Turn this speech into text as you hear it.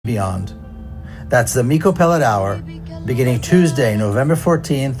beyond. That's the Miko Pellet Hour, beginning Tuesday, November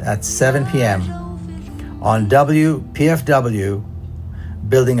 14th at 7 p.m. on WPFW,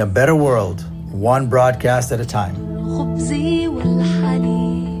 building a better world, one broadcast at a time.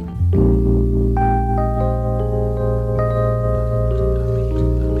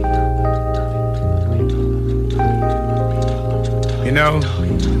 You know,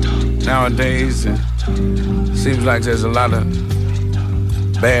 nowadays it seems like there's a lot of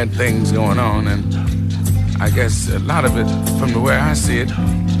bad things going on, and I guess a lot of it, from the way I see it,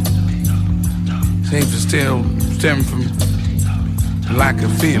 seems to still stem from lack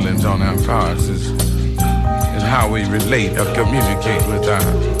of feelings on our parts, is how we relate or communicate with our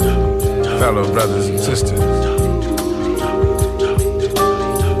fellow brothers and sisters.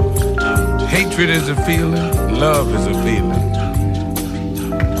 Hatred is a feeling, love is a feeling.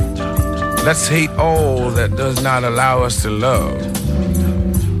 Let's hate all that does not allow us to love.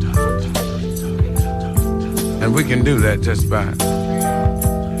 And we can do that just by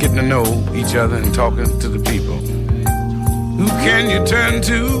getting to know each other and talking to the people. Who can you turn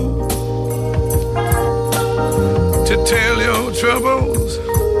to tell your troubles?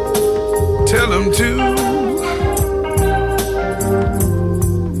 Tell them to.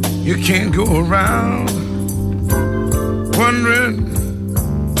 You can't go around wondering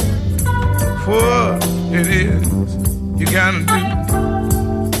what it is you gotta do.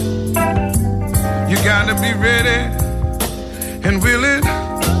 You gotta be ready and willing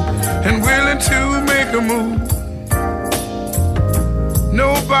to make a move.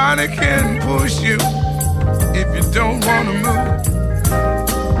 Nobody can push you if you don't wanna move.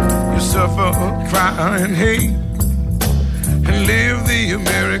 You suffer, cry and hate and live the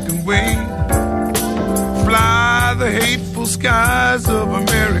American way. Fly the hateful skies of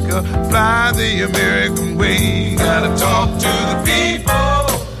America, fly the American way. Gotta talk to the people,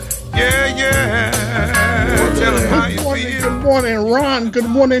 yeah. Tell them how you feel. Good morning, Ron. Good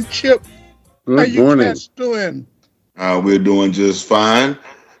morning, Chip. Good how morning. You guys doing? We're doing just fine.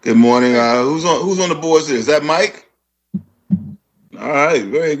 Good morning. Who's on the board here? Is that Mike? All right,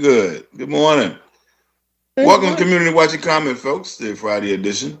 very good. Good morning. Hey, Welcome Mike. to Community Watching Comment, folks, the Friday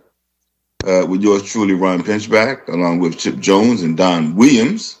edition. With yours truly, Ron Pinchback, along with Chip Jones and Don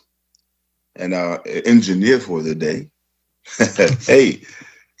Williams, and our engineer for the day. Hey,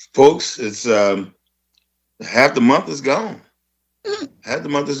 folks, it's half the month is gone. Half the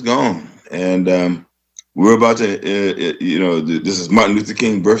month is gone, and we're about to, this is Martin Luther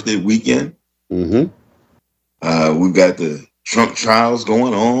King birthday weekend. Mm-hmm. We've got the Trump trials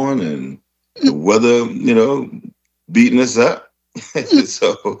going on, and the weather, beating us up.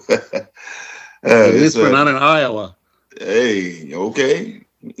 So we're not in Iowa. Hey, okay.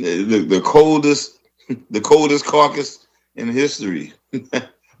 The coldest caucus in history.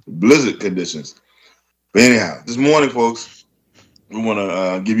 Blizzard conditions. But anyhow, this morning, folks, we want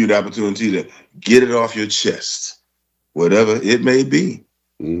to give you the opportunity to get it off your chest, whatever it may be.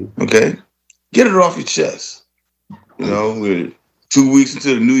 Okay? Get it off your chest. We're 2 weeks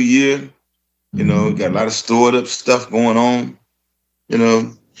into the new year. Got a lot of stored up stuff going on.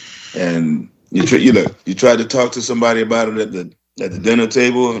 And you try to talk to somebody about it at the dinner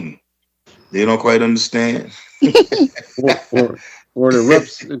table, and they don't quite understand. or it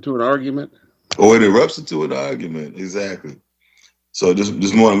erupts into an argument. Exactly. So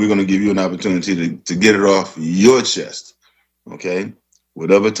this morning we're going to give you an opportunity to get it off your chest. Okay,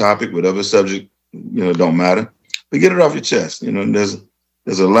 whatever topic, whatever subject, don't matter. But get it off your chest. There's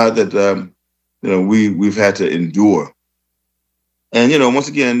a lot that we've had to endure. And, once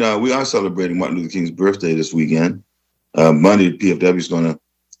again, we are celebrating Martin Luther King's birthday this weekend. Monday, PFW is going to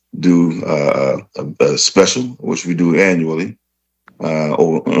do a special, which we do annually,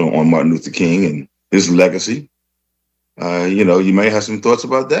 on Martin Luther King and his legacy. You may have some thoughts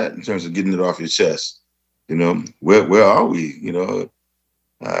about that in terms of getting it off your chest. Where are we,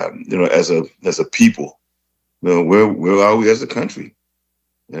 as a people? Where are we as a country?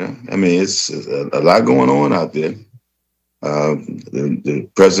 I mean, it's a lot going on out there. The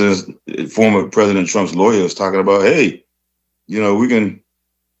former President Trump's lawyer was talking about, hey, he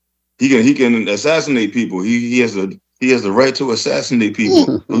can assassinate people. He has the right to assassinate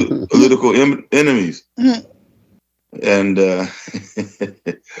people, political enemies. And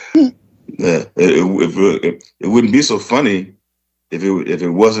it wouldn't be so funny if it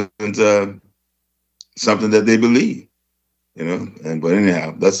wasn't something that they believe, But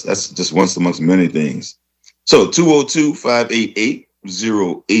anyhow, that's just once amongst many things. So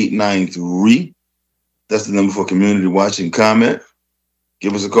 202-588-0893. That's the number for community watching comment.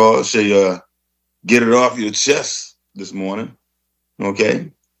 Give us a call. Say get it off your chest this morning.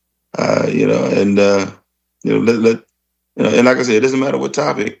 Okay. And like I said, it doesn't matter what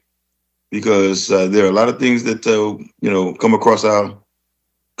topic, because there are a lot of things that come across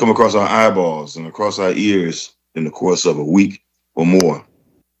our eyeballs and across our ears in the course of a week or more.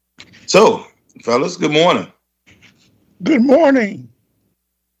 So, fellas, good morning. Good morning.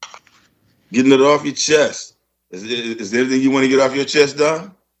 Getting it off your chest. Is there anything you want to get off your chest,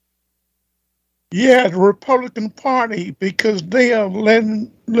 Don? Yeah, the Republican Party, because they are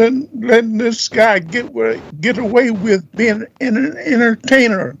letting this guy get away with being an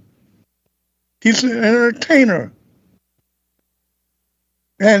entertainer. He's an entertainer.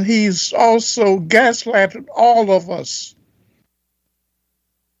 And he's also gaslighted all of us.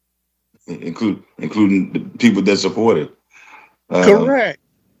 Including the people that support it. Correct.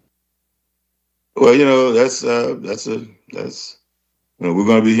 Well, that's we're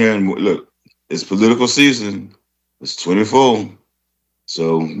going to be hearing. Look, it's political season. It's 24,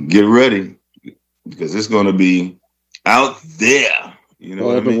 so get ready, because it's going to be out there. You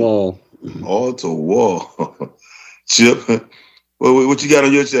know, all to wall, all to wall. Chip, what you got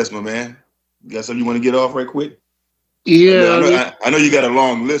on your chest, my man? You got something you want to get off right quick? Yeah, I know you got a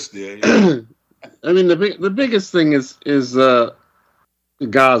long list there. I mean, the biggest thing is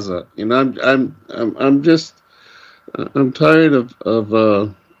Gaza. You know, I'm tired of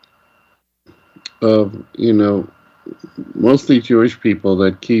mostly Jewish people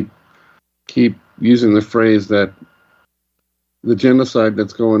that keep using the phrase that the genocide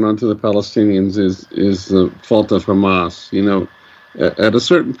that's going on to the Palestinians is the fault of Hamas. You know, at a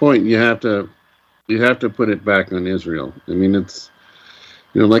certain point, you have to put it back on Israel. I mean, it's,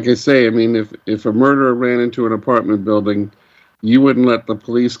 like I say, I mean, if a murderer ran into an apartment building, you wouldn't let the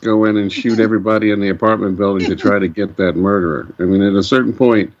police go in and shoot everybody in the apartment building to try to get that murderer. I mean, at a certain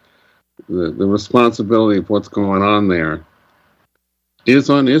point, the responsibility of what's going on there is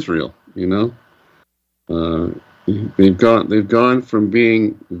on Israel. They've gone from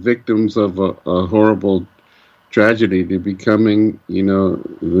being victims of a horrible tragedy to becoming,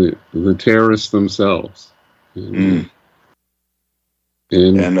 the terrorists themselves. And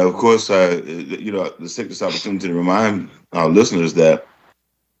of course, let's take this opportunity to remind our listeners that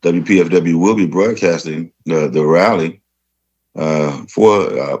WPFW will be broadcasting the rally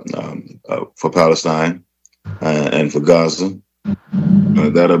for Palestine and for Gaza.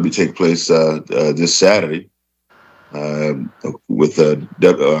 That'll be take place this Saturday with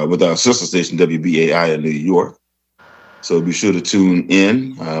our sister station WBAI in New York. So be sure to tune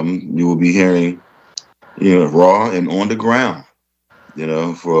in. You will be hearing, raw and on the ground,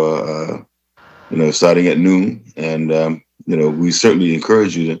 for starting at noon. And we certainly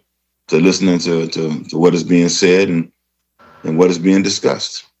encourage you to listen to what is being said and what is being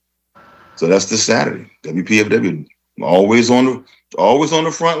discussed. So that's this Saturday. WPFW always on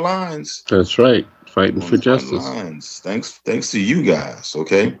the front lines. That's right, fighting for justice. Thanks to you guys.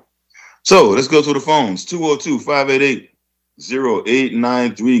 Okay, so let's go to the phones.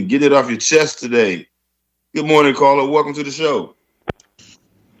 202-588-0893. Get it off your chest today. Good morning, caller. Welcome to the show.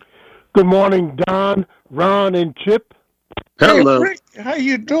 Good morning, Don, Ron, and Chip. Hello. Hey, Rick, how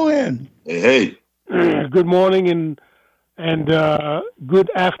you doing? Hey. Good morning and good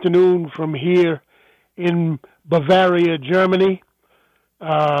afternoon from here in Bavaria, Germany.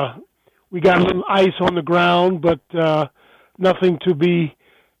 We got a little ice on the ground, but nothing to be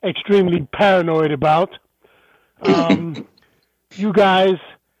extremely paranoid about. You guys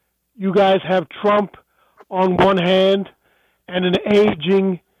have Trump on one hand and an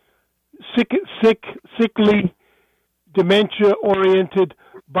aging, sickly, dementia-oriented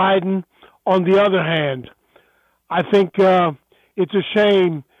Biden on the other hand. I think it's a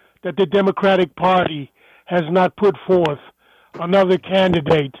shame that the Democratic Party has not put forth another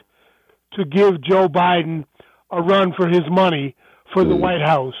candidate to give Joe Biden a run for his money for the White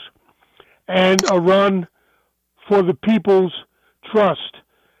House and a run for the people's trust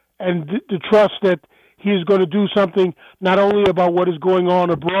and the trust that he is going to do something not only about what is going on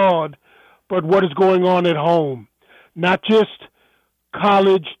abroad, but what is going on at home. Not just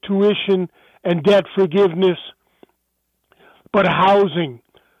college tuition and debt forgiveness, but housing,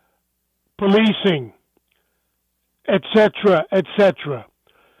 policing, etc., etc.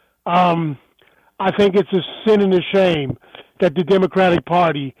 I think it's a sin and a shame that the Democratic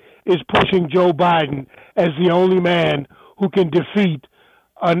Party is pushing Joe Biden as the only man who can defeat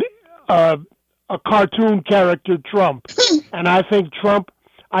a cartoon character, Trump. And I think Trump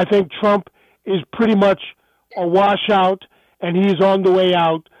is pretty much a washout, and he's on the way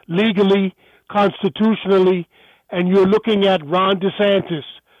out legally, constitutionally, and you're looking at Ron DeSantis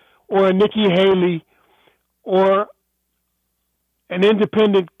or a Nikki Haley or an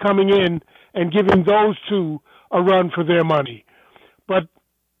independent coming in and giving those two a run for their money. But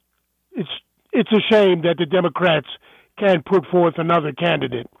it's a shame that the Democrats can't put forth another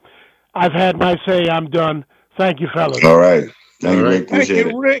candidate. I've had my say. I'm done. Thank you, fellas. All right. Thank you, Rick. Thank Appreciate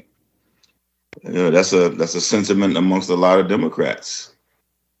you, Rick. it. You know, that's a sentiment amongst a lot of Democrats,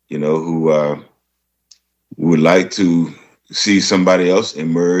 you know, who would like to see somebody else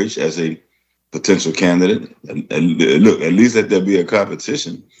emerge as a potential candidate. And look, at least let there be a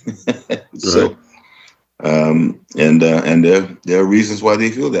competition. So, and there are reasons why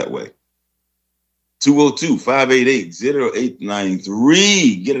they feel that way.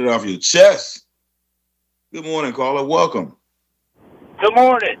 202-588-0893. Get it off your chest. Good morning, caller. Welcome. Good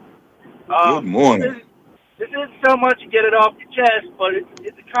morning. Good morning. This isn't so much to get it off your chest, but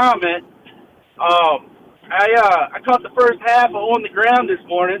it's a comment. I caught the first half on the ground this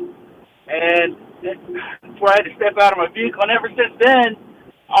morning, and before I had to step out of my vehicle. And ever since then,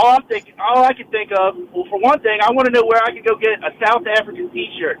 all I can think of, well, for one thing, I want to know where I could go get a South African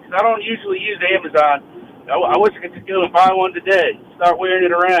T-shirt, because I don't usually use Amazon. I wish I could go and buy one today, start wearing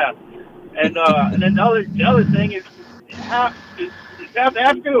it around. And then the other thing is, how is South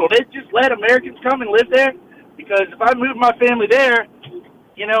Africa, will they just let Americans come and live there? Because if I moved my family there,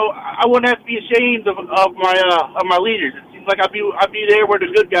 you know, I wouldn't have to be ashamed of my leaders. It seems like I'd be there where the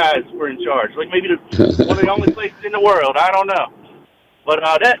good guys were in charge, like maybe one of the only places in the world. I don't know, but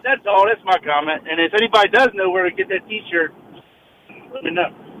that's all. That's my comment. And if anybody does know where to get that T-shirt, let me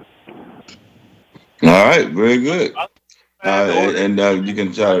know. All right, very good. And you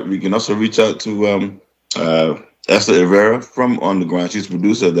can also reach out to Esther Rivera from On the Ground. She's the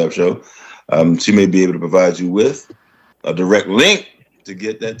producer of that show. She may be able to provide you with a direct link to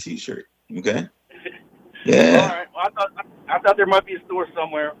get that T-shirt. Okay. Yeah. All right. Well, I thought there might be a store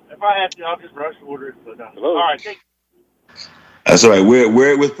somewhere. If I have to, I'll just rush order it. So all right. Thanks. That's all right.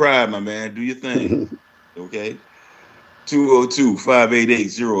 Wear it with pride, my man. Do your thing. Okay.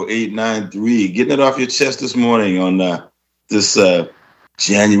 202-588-0893. Getting it off your chest this morning on this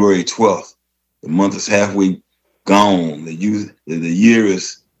January 12th. The month is halfway gone. The year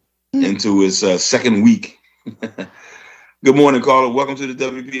is into its second week. Good morning, caller. Welcome to the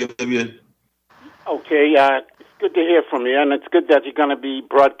WPFW. Okay, it's good to hear from you, and it's good that you're going to be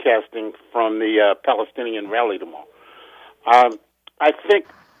broadcasting from the Palestinian rally tomorrow. I think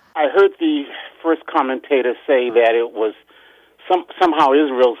I heard the first commentator say that it was somehow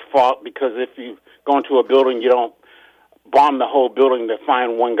Israel's fault, because if you go into a building, you don't bomb the whole building to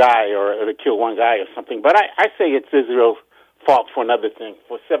find one guy or to kill one guy or something. But I say it's Israel's fault for another thing.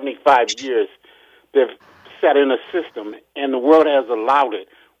 For 75 years, they've set in a system, and the world has allowed it,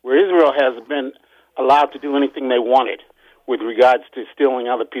 where Israel has been allowed to do anything they wanted with regards to stealing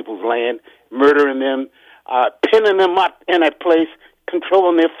other people's land, murdering them, pinning them up in a place,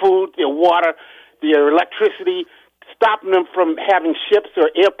 controlling their food, their water, their electricity, stopping them from having ships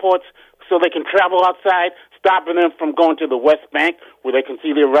or airports so they can travel outside, stopping them from going to the West Bank where they can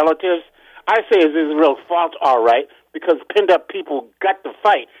see their relatives. I say it's Israel's fault, all right, because pinned up people got to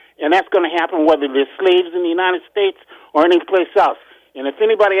fight. And that's going to happen whether they're slaves in the United States or any place else. And if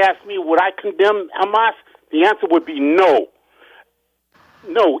anybody asks me, would I condemn Hamas? The answer would be no.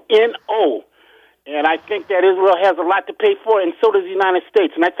 No, N-O. And I think that Israel has a lot to pay for, and so does the United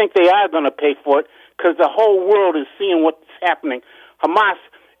States. And I think they are going to pay for it, because the whole world is seeing what's happening. Hamas,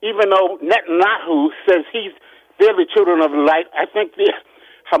 even though Netanyahu says they're the children of the light, I think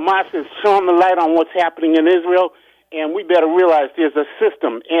Hamas is showing the light on what's happening in Israel. And we better realize there's a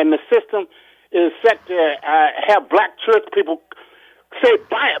system, and the system is set to have black church people say,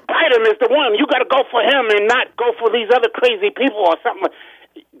 Biden is the one. You got to go for him and not go for these other crazy people or something.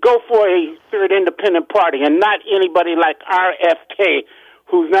 Go for a third independent party and not anybody like RFK,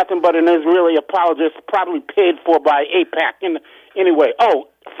 who's nothing but an Israeli apologist, probably paid for by AIPAC. Anyway,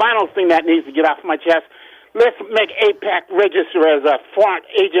 final thing that needs to get off my chest, let's make AIPAC register as a foreign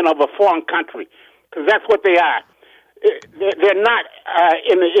agent of a foreign country, because that's what they are. They're not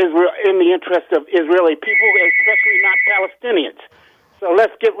in the interest of Israeli people, especially not Palestinians. So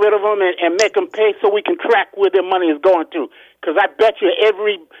let's get rid of them and make them pay so we can track where their money is going to. Because I bet you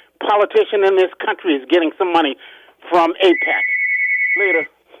every politician in this country is getting some money from AIPAC. Later.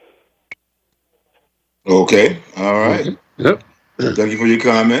 Okay. All right. Yep. Thank you for your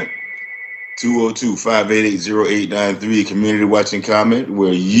comment. 202-588-0893, community watching comment,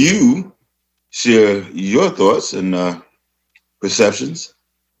 where you share your thoughts and perceptions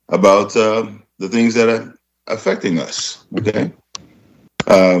about the things that are affecting us. Okay.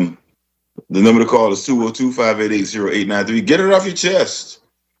 The number to call is 202-588-0893. Get it off your chest.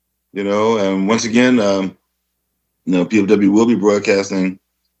 You know, and once again, PFW will be broadcasting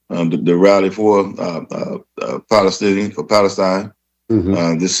the rally for Palestine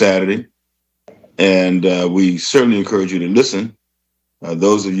this Saturday. And we certainly encourage you to listen.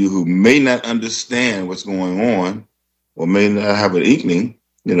 Those of you who may not understand what's going on, or may not have an inkling,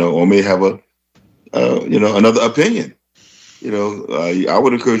 or may have another opinion, I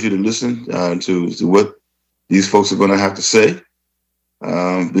would encourage you to listen to what these folks are going to have to say,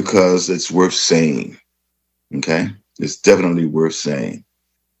 because it's worth saying. Okay, it's definitely worth saying.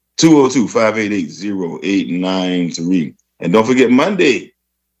 202-588-0893, and don't forget Monday.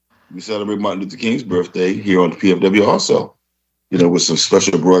 We celebrate Martin Luther King's birthday here on the PFW also, with some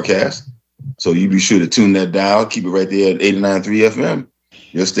special broadcasts. So you be sure to tune that dial. Keep it right there at 89.3 FM,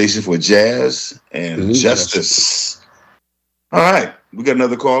 your station for jazz and justice. All right. We got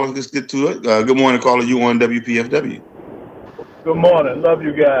another caller. Let's get to it. Good morning, caller. You on WPFW. Good morning. Love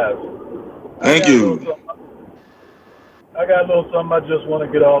you guys. Thank you. I got a little something I just want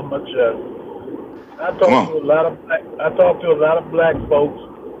to get off my chest. I talk to a lot of black folks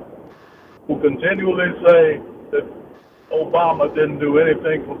who continually say that Obama didn't do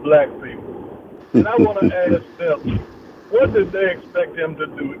anything for black people. And I want to ask them, what did they expect him to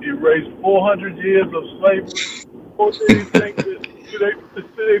do? Erase 400 years of slavery? Or did they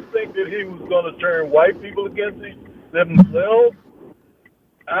think that he was going to turn white people against themselves?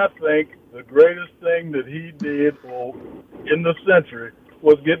 I think the greatest thing that he did in the century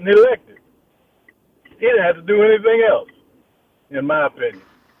was getting elected. He didn't have to do anything else, in my opinion.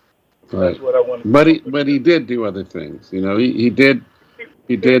 Right. That's what I want to But he did do other things. He did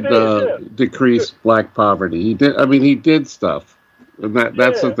decrease black poverty. He did stuff. And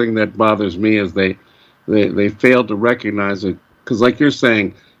that's something that bothers me, is they failed to recognize it, because like you're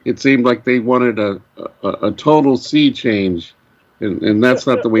saying, it seemed like they wanted a total sea change, and that's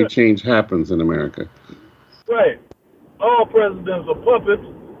not the way change happens in America. Right. All presidents are puppets,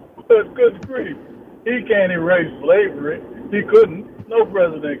 but good grief. He can't erase slavery. He couldn't. No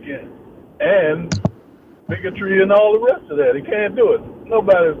president can. And bigotry and all the rest of that. He can't do it.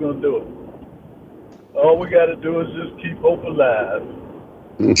 Nobody's going to do it. All we got to do is just keep hope alive.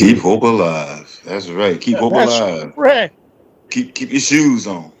 Keep hope alive. That's right. Keep hope alive. Right. Keep your shoes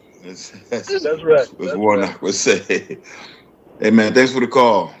on. That's right. What Warnock would say. Hey, man, thanks for the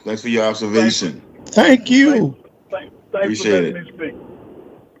call. Thanks for your observation. Thank you. Thanks Appreciate for letting me speak.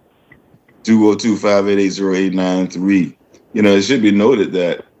 202-588-0893. It should be noted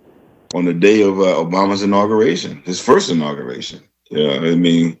that on the day of Obama's inauguration, his first inauguration,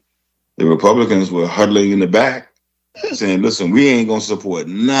 the Republicans were huddling in the back saying, listen, we ain't going to support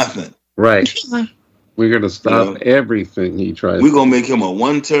nothing. Right. We're going to stop everything he tries. We're going to make him a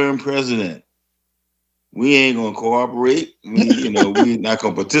one-term president. We ain't going to cooperate. We're not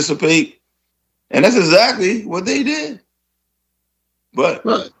going to participate. And that's exactly what they did. But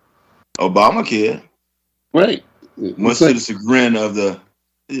Obamacare, right, much to the chagrin of the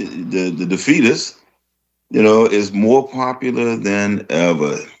defeatists, is more popular than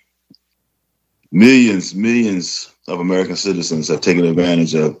ever. Millions of American citizens have taken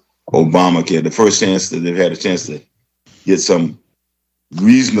advantage of Obamacare. The first chance that they've had a chance to get some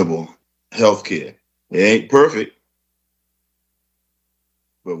reasonable health care. It ain't perfect,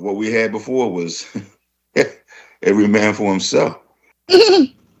 but what we had before was every man for himself.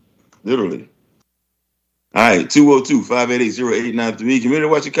 Literally. All right, 202-588-0893. Community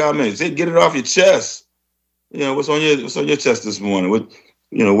watch your comments. Hey, get it off your chest. What's on your chest this morning? What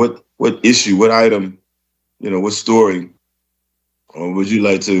issue, what item, what story, or would you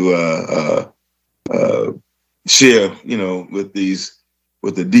like to share,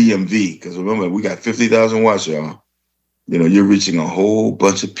 with the DMV? Because remember, we got 50,000 watch, y'all. You're reaching a whole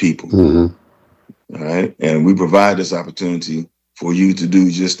bunch of people. Mm-hmm. All right, and we provide this opportunity for you to do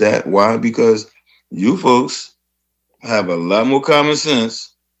just that. Why? Because you folks have a lot more common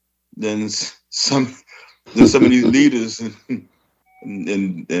sense than some of these leaders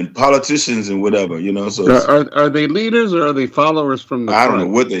and politicians and whatever, So are they leaders or are they followers from the front? I don't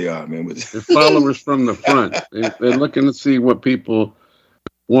know what they are, man. But they're followers from the front. They're looking to see what people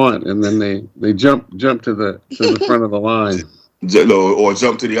want, and then they jump to the front of the line, or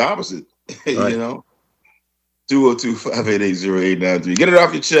jump to the opposite. Right. 202-588-0893. Get it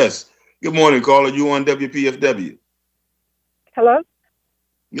off your chest. Good morning, caller. You on WPFW? Hello?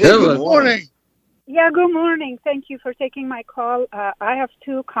 Yeah, good morning. Yeah, good morning. Thank you for taking my call. I have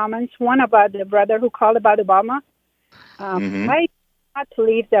two comments. One about the brother who called about Obama. I did not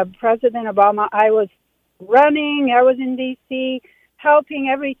believe that President Obama, I was running, I was in D.C., helping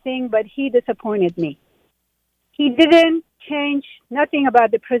everything, but he disappointed me. He didn't change nothing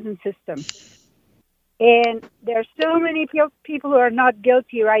about the prison system. And there's so many people who are not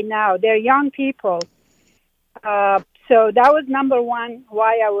guilty right now. They're young people. So that was number one,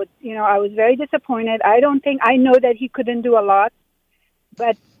 why I was very disappointed. I know that he couldn't do a lot,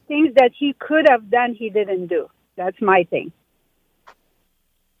 but things that he could have done, he didn't do. That's my thing.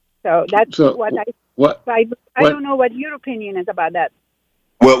 So that's I don't know what your opinion is about that.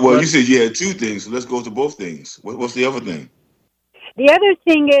 Well, you said you had two things, so let's go to both things. What's the other thing? The other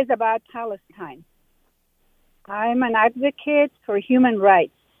thing is about Palestine. I'm an advocate for human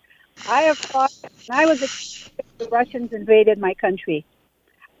rights. I have fought when I was a kid, the Russians invaded my country.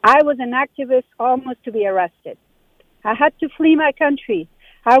 I was an activist almost to be arrested. I had to flee my country.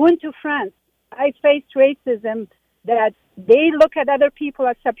 I went to France. I faced racism that they look at other people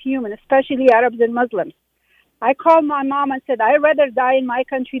as subhuman, especially Arabs and Muslims. I called my mom and said, I'd rather die in my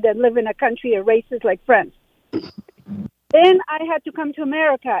country than live in a country of racists like France. Then I had to come to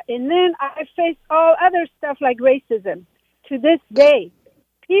America, and then I faced all other stuff like racism. To this day,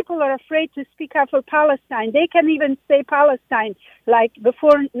 people are afraid to speak out for Palestine. They can't even say Palestine like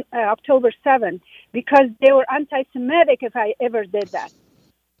before October 7th because they were anti-Semitic if I ever did that.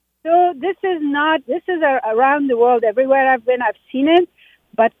 So this is around the world. Everywhere I've been, I've seen it.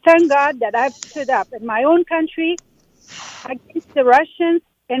 But thank God that I've stood up in my own country against the Russians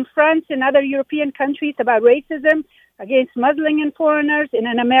and France and other European countries about racism, against Muslim and foreigners, and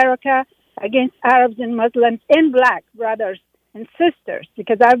in America against Arabs and Muslims and black brothers and sisters,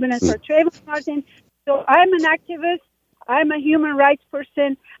 because I've been in for Trayvon Martin. So I'm an activist. I'm a human rights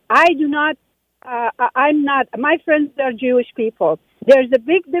person. I'm not, my friends are Jewish people. There's a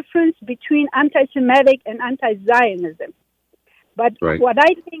big difference between anti-Semitic and anti-Zionism. But what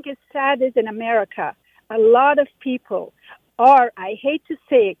I think is sad is in America, a lot of people are, I hate to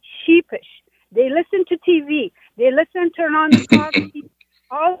say it, sheepish. They listen to TV. They turn on the coffee,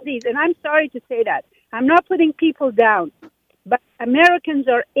 all these. And I'm sorry to say that. I'm not putting people down. But Americans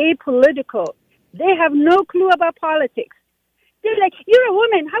are apolitical. They have no clue about politics. They're like, you're a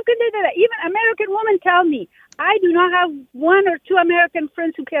woman. How can they do that? Even American women tell me, I do not have one or two American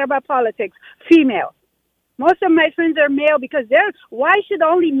friends who care about politics, female. Most of my friends are male because why should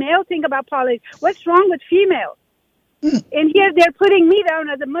only male think about politics? What's wrong with female? And here they're putting me down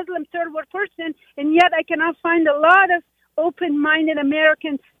as a Muslim third world person, and yet I cannot find a lot of open-minded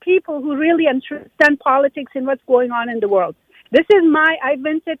American people who really understand politics and what's going on in the world. This is I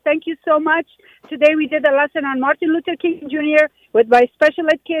vented. Thank you so much. Today we did a lesson on Martin Luther King Jr. with my special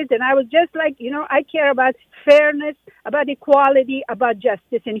ed kids, and I was just like, I care about fairness, about equality, about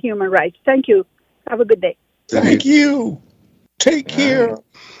justice and human rights. Thank you. Have a good day. Thank you. Take care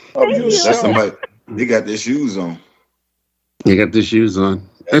of yourself. That's somebody. They got their shoes on. You got the shoes on.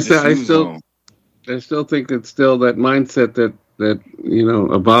 I still think it's still that mindset that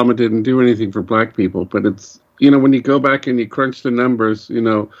Obama didn't do anything for black people. But it's, when you go back and you crunch the numbers,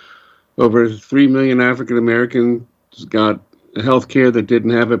 over 3 million African Americans got health care that didn't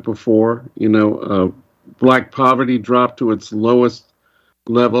have it before. Black poverty dropped to its lowest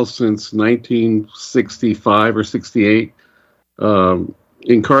level since 1965 or 68.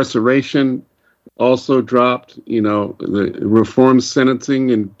 Incarceration also dropped, the reformed sentencing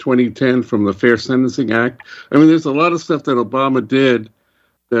in 2010 from the Fair Sentencing Act. I mean, there's a lot of stuff that Obama did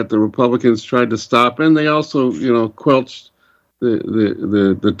that the Republicans tried to stop, and they also, quelched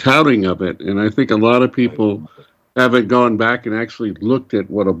the touting of it. And I think a lot of people haven't gone back and actually looked at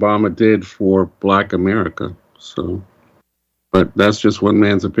what Obama did for Black America. So, but that's just one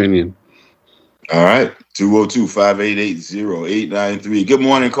man's opinion. All right, 202-588-0893. Good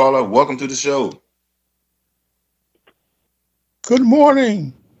morning, caller. Welcome to the show. Good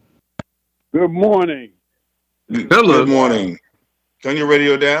morning. Good morning. Hello. Good morning. Turn your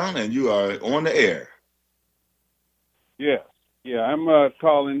radio down, and you are on the air. Yeah. I'm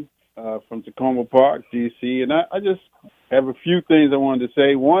calling from Tacoma Park, D.C., and I just have a few things I wanted to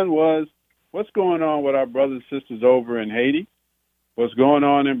say. One was, what's going on with our brothers and sisters over in Haiti? What's going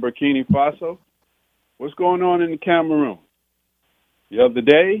on in Burkina Faso? What's going on in Cameroon? The other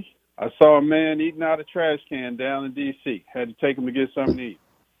day, I saw a man eating out a trash can down in D.C. Had to take him to get something to eat.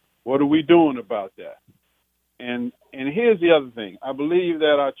 What are we doing about that? And here's the other thing. I believe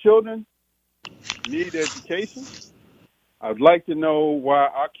that our children need education. I'd like to know why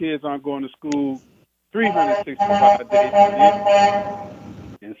our kids aren't going to school 365 days a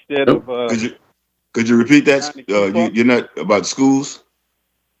year instead of... Could you repeat that? You're not about schools?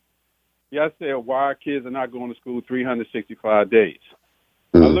 Yeah, I said why our kids are not going to school 365 days.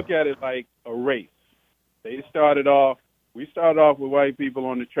 I look at it like a race. We started off with white people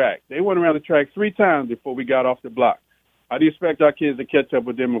on the track. They went around the track 3 times before we got off the block. How do you expect our kids to catch up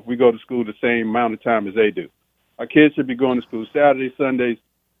with them if we go to school the same amount of time as they do? Our kids should be going to school Saturdays, Sundays.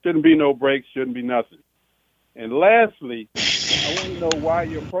 Shouldn't be no breaks. Shouldn't be nothing. And lastly, I want to know why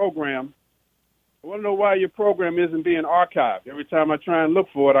your program isn't being archived. Every time I try and look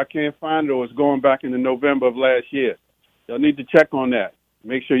for it, I can't find it, or it's going back into November of last year. Y'all need to check on that.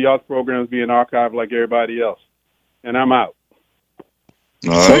 Make sure y'all's program is being archived like everybody else. And I'm out.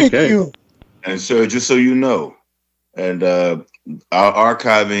 All right. Thank you. And sir, just so you know, and our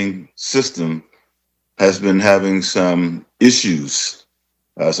archiving system has been having some issues,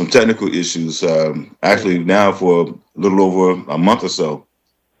 some technical issues, actually now for a little over a month or so.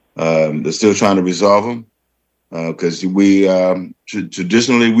 They're still trying to resolve them because we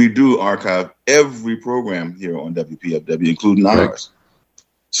traditionally we do archive every program here on WPFW, including ours.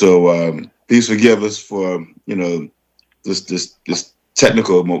 So please forgive us for this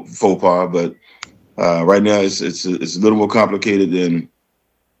technical faux pas, but right now it's a little more complicated than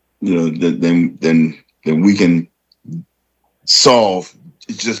than we can solve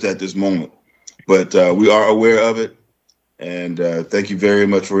just at this moment. But we are aware of it. And thank you very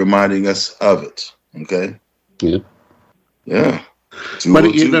much for reminding us of it. Okay. Yeah. Yeah. But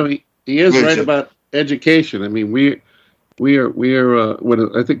he is right about education. I mean, we are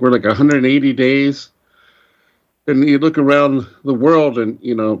I think we're like 180 days, and you look around the world, and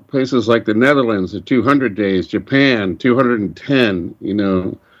places like the Netherlands are 200 days, Japan 210.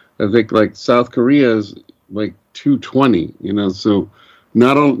 I think like South Korea is like 220. So.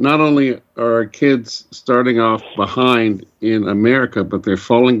 Not only are our kids starting off behind in America, but they're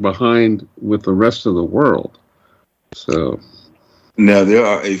falling behind with the rest of the world. So now there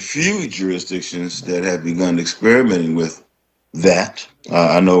are a few jurisdictions that have begun experimenting with that.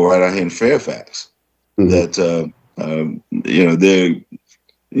 I know right out here in Fairfax that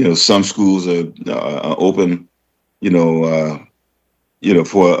some schools are open,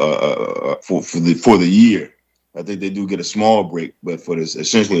 for the year. I think they do get a small break, but for this,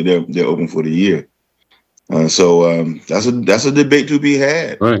 essentially they're open for the year. So that's a debate to be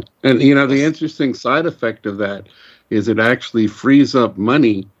had. Right. And the interesting side effect of that is it actually frees up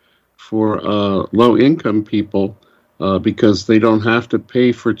money for low income people because they don't have to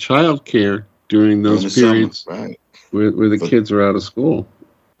pay for childcare during those periods where the kids are out of school.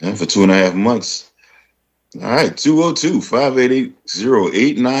 And for 2.5 months. All right,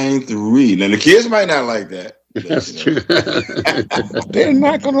 202-588-0893. Now the kids might not like that. That's true. They're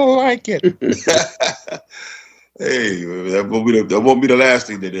not going to like it. Hey, that won't be the last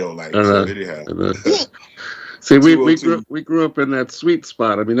thing that they'll like. So anyhow. See, we grew up in that sweet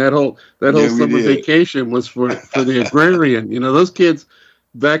spot. I mean, that whole summer vacation was for the agrarian. Those kids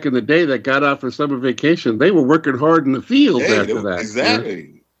back in the day that got out for summer vacation, they were working hard in the fields after that.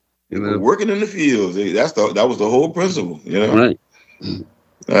 Exactly. They were working in the fields. That was the whole principle. Right.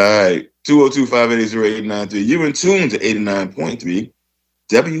 All right. 202-580-0893. You're in tune to 89.3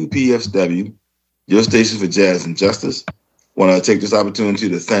 WPFW, your station for jazz and justice. Want to take this opportunity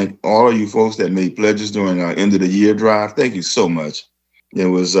to thank all of you folks that made pledges during our end of the year drive. Thank you so much. It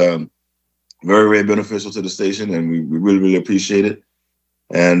was very, very beneficial to the station, and we really, really appreciate it.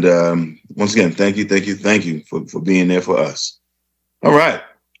 And once again, thank you for being there for us. All right.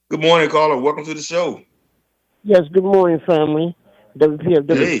 Good morning, caller. Welcome to the show. Yes, good morning, family.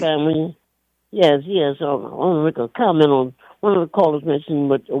 WPFW family. Yes. I want to make a comment on one of the callers mentioned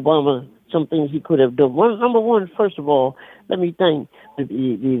with Obama, some things he could have done. Number one, first of all, let me thank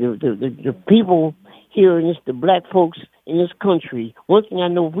the people here in the black folks in this country. One thing I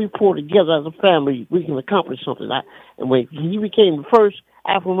know, if we pull together as a family, we can accomplish something. And when he became the first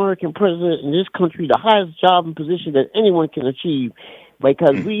Afro-American president in this country, the highest job and position that anyone can achieve,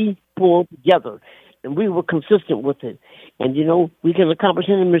 because we pulled together. And we were consistent with it. And, we can accomplish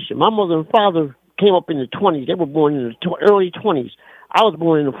any mission. My mother and father came up in the 20s. They were born in the early 20s. I was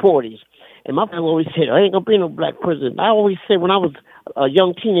born in the 40s. And my father always said, I ain't going to be no black president. I always said when I was a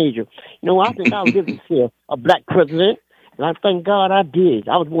young teenager, I think I'll live to see a black president. And I thank God I did.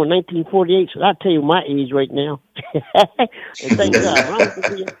 I was born in 1948, so I'll tell you my age right now. And thank God. When I went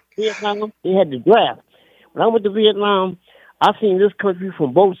to Vietnam, they had the draft. When I went to Vietnam, I seen this country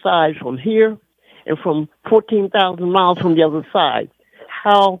from both sides, from here and from 14,000 miles from the other side,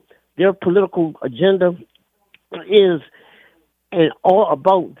 how their political agenda is and all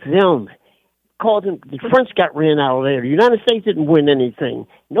about them. The French got ran out of there. The United States didn't win anything.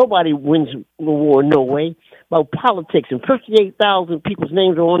 Nobody wins the war, no way. About politics, and 58,000 people's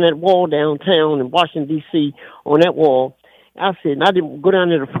names are on that wall downtown in Washington, D.C., on that wall. I said, and I didn't go down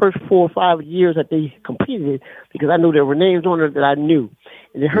there the first 4 or 5 years that they competed because I knew there were names on there that I knew.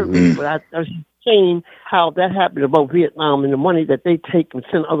 And it hurt me, but shame how that happened about Vietnam and the money that they take and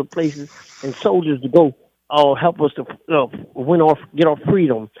send other places and soldiers to go help us to get our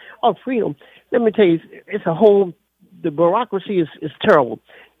freedom. Our freedom, let me tell you, it's a whole, the bureaucracy is terrible.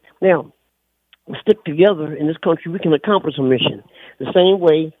 Now, we stick together in this country, we can accomplish a mission. The same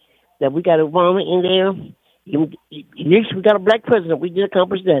way that we got Obama in there, yes, we got a black president, we did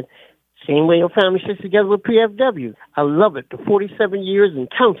accomplish that. Same way our family sits together with PFW. I love it. The 47 years and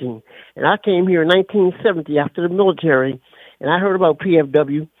counting. And I came here in 1970 after the military, and I heard about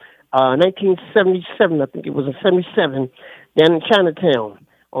PFW 1977, I think it was in 77, down in Chinatown.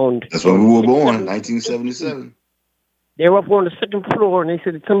 That's when we were born, 1977. They were up on the second floor, and they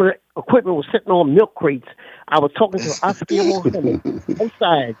said that some of the equipment was sitting on milk crates. I was talking to Oscar Mohammed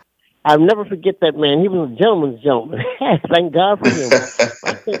outside. I'll never forget that man. He was a gentleman's gentleman. Thank God for him.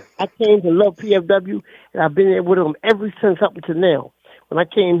 I came to love PFW, and I've been there with him ever since up until now. When I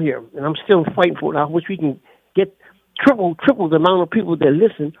came here, and I'm still fighting for it. I wish we can get triple the amount of people that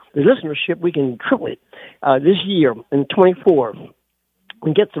listen. The listenership, we can triple it this year in 24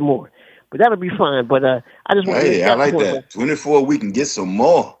 and get some more. But that'll be fine. But I just want to. I like that. 24, we can get some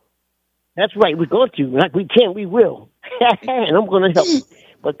more. That's right. We're going to. Like we can, we will. And I'm going to help you.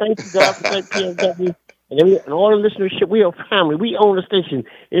 But thank you, God, for that PFW. And all the listenership, we are family. We own the station.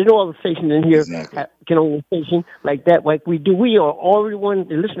 There's no other station in here can own a station like that, like we do. We are everyone,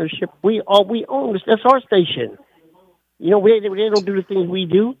 the listenership. We own this. That's our station. You know, they don't do the things we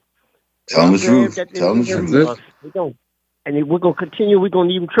do. Tell them the truth. Tell them the truth. We don't. And we're going to continue. We're going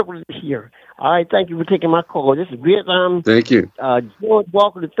to even triple it this year. All right. Thank you for taking my call. This is Vietnam. Thank you. George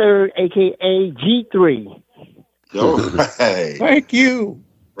Walker III, a.k.a. G3. All right. Thank you.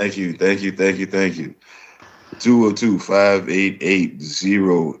 Thank you.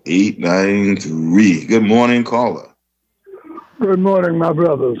 202-588-0893. Good morning, caller. Good morning, my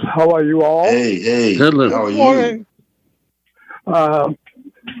brothers. How are you all? Hey. Hello. How are you? Morning.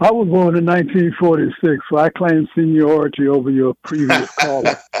 I was born in 1946, so I claim seniority over your previous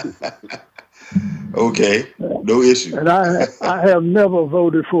caller. Okay, no issue. And I have never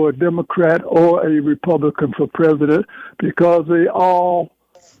voted for a Democrat or a Republican for president because they all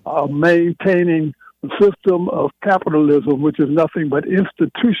are maintaining the system of capitalism, which is nothing but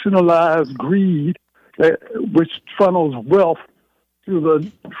institutionalized greed, which funnels wealth to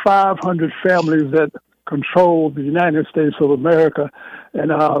the 500 families that control the United States of America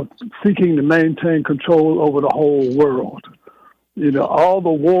and are seeking to maintain control over the whole world. You know, all the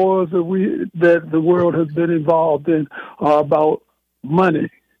wars that the world has been involved in are about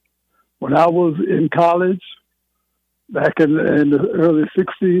money. When I was in college, back in the early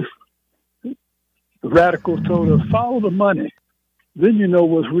 60s, the radicals told us, follow the money. Then you know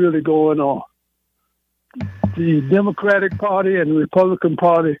what's really going on. The Democratic Party and the Republican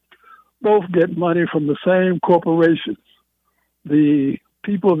Party both get money from the same corporations. The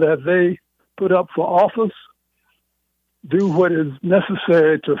people that they put up for office do what is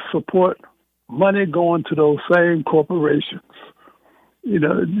necessary to support money going to those same corporations. You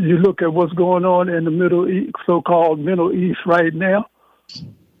know, you look at what's going on in the Middle East, so-called Middle East right now.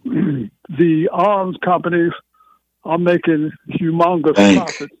 The arms companies are making humongous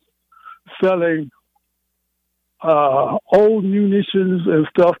profits selling old munitions and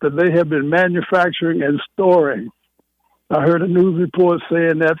stuff that they have been manufacturing and storing. I heard a news report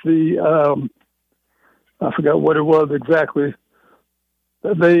saying that I forgot what it was exactly,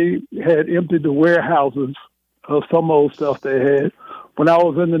 that they had emptied the warehouses of some old stuff they had. When I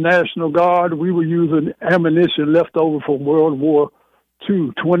was in the National Guard, we were using ammunition left over from World War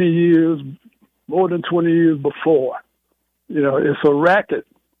II, more than 20 years before. You know, it's a racket.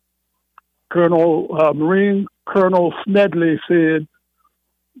 Marine Colonel Smedley said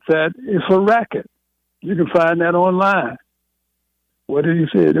that it's a racket. You can find that online. What did he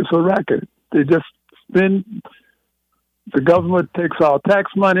say? It's a racket. They just spend, the government takes our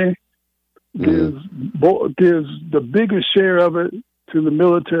tax money, gives the biggest share of it to the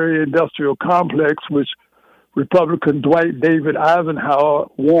military-industrial complex, which Republican Dwight David Eisenhower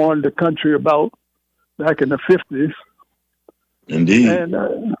warned the country about back in the 50s. Indeed. And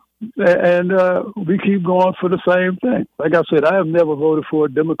we keep going for the same thing. Like I said, I have never voted for a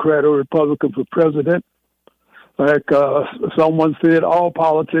Democrat or Republican for president. Like someone said, all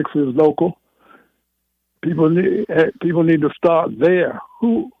politics is local. People need to start there.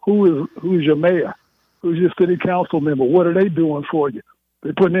 Who's your mayor? Who's your city council member? What are they doing for you?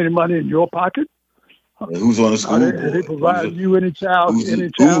 They putting any money in your pocket? Who's on the school board? Are they providing you any child? Who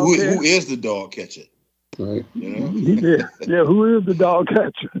is the dog catcher? Right. You know? Yeah. Who is the dog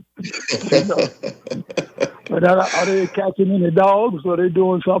catcher? But are they catching any dogs, or are they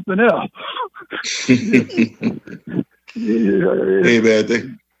doing something else? Hey,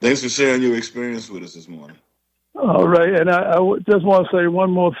 man, thanks for sharing your experience with us this morning. All right, and I just want to say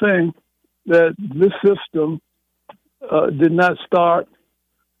one more thing, that this system did not start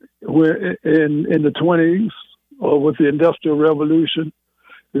in the 20s or with the Industrial Revolution.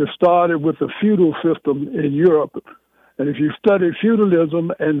 It started with the feudal system in Europe. And if you study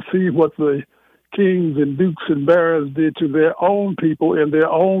feudalism and see what the kings and dukes and barons did to their own people in their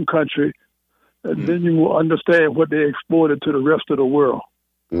own country, then you will understand what they exported to the rest of the world.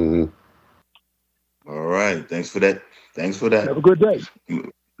 Mm-hmm. All right. Thanks for that. Have a good day.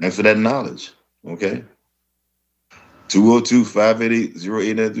 Thanks for that knowledge. Okay.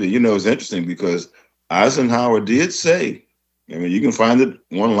 202-588-0893. You know, it's interesting because Eisenhower did say, I mean, you can find it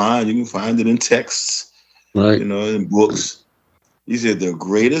online, you can find it in texts, right? You know, in books. He said the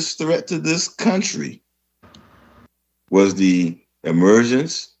greatest threat to this country was the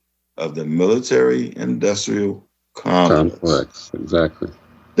emergence of the military-industrial complex. Exactly.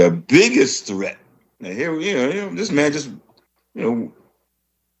 The biggest threat. Now here, this man just,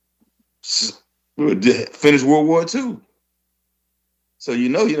 finished World War II. So you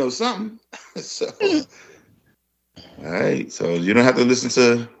know something. So, all right. So you don't have to listen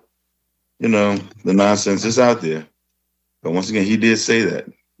to, the nonsense that's out there. But once again, he did say that.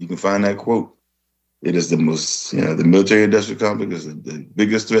 You can find that quote. It is the most, the military-industrial complex is the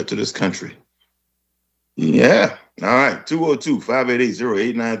biggest threat to this country. Yeah. All right.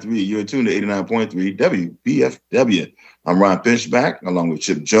 202-588-0893. You're tuned to 89.3 WPFW. I'm Ron Pinchback, along with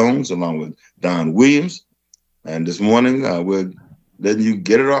Chip Jones, along with Don Williams. And this morning, we're letting you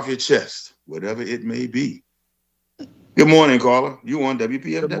get it off your chest, whatever it may be. Good morning, caller. You on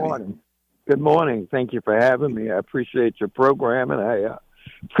WPFW. Good morning. Good morning. Thank you for having me. I appreciate your program, and I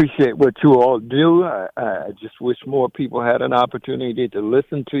appreciate what you all do. I just wish more people had an opportunity to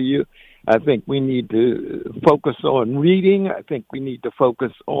listen to you. I think we need to focus on reading. I think we need to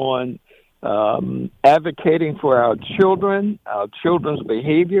focus on advocating for our children. Our children's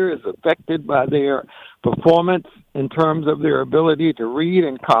behavior is affected by their performance in terms of their ability to read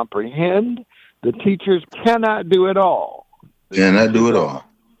and comprehend. The teachers cannot do it all. They cannot do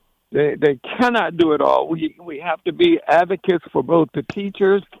it all. We have to be advocates for both the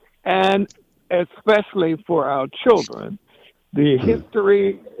teachers and especially for our children. The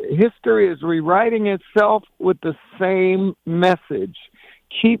history is rewriting itself with the same message.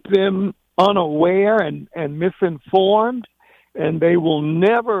 Keep them unaware and misinformed, and they will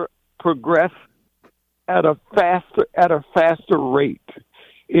never progress at a faster rate.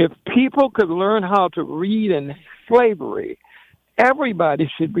 If people could learn how to read in slavery, everybody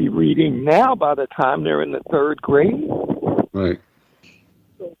should be reading now by the time they're in the third grade. Right.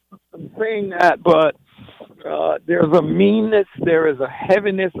 So I'm saying that, but there's a meanness, there is a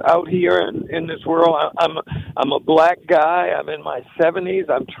heaviness out here in this world. I'm a black guy. I'm in my 70s.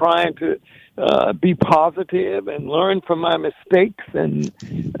 I'm trying to be positive and learn from my mistakes and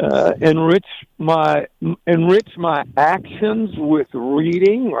enrich my actions with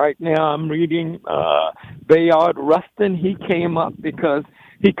reading. Right now, I'm reading Bayard Rustin. He came up because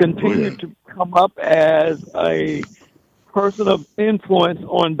he continued to come up as a person of influence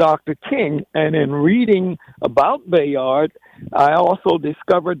on Dr. King. And in reading about Bayard, I also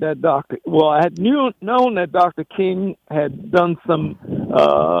discovered that I had known that Dr. King had done some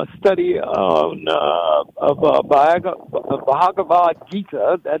study on Bhagavad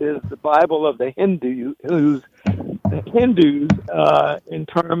Gita, that is the Bible of the Hindus, in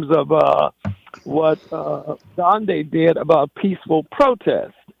terms of what Gandhi did about peaceful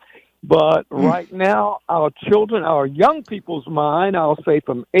protest. But right now, our children, our young people's mind, I'll say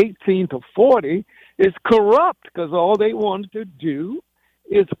from 18 to 40, is corrupt because all they want to do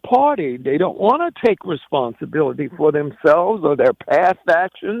is party. They don't want to take responsibility for themselves or their past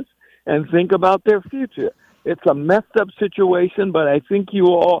actions and think about their future. It's a messed up situation, but I think you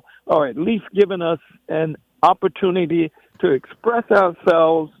all are at least giving us an opportunity to express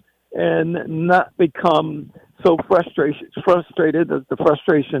ourselves and not become so frustrated that the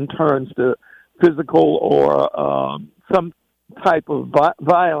frustration turns to physical or some type of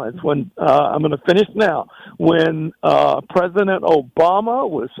violence. When I'm going to finish now. When President Obama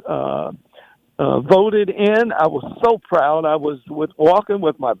was voted in, I was so proud. I was walking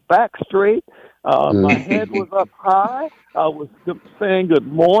with my back straight. My head was up high. I was saying good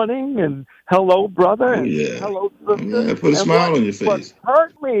morning and hello, brother, and hello, sister. Yeah, put a smile on your face.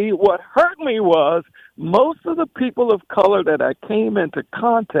 What hurt me was most of the people of color that I came into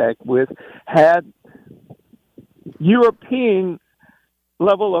contact with had European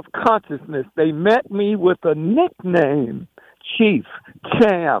level of consciousness. They met me with a nickname, Chief,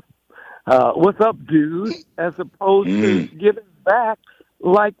 Champ, what's up, dude, as opposed to giving back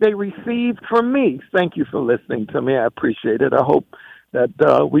like they received from me. Thank you for listening to me. I appreciate it. I hope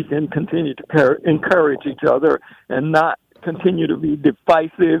that we can continue to encourage each other and not continue to be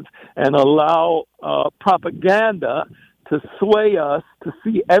divisive and allow propaganda to sway us to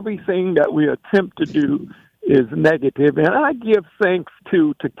see everything that we attempt to do is negative. And I give thanks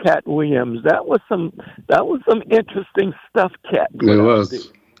to Cat Williams. That was some interesting stuff, Cat. It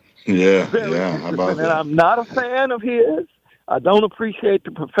was. Yeah, Very yeah. How about and that? I'm not a fan of his. I don't appreciate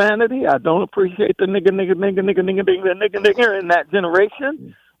the profanity. I don't appreciate the nigga in that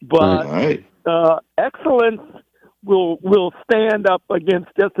generation. But excellence will stand up against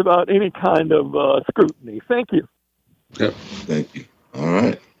just about any kind of scrutiny. Thank you. Yep. Thank you. All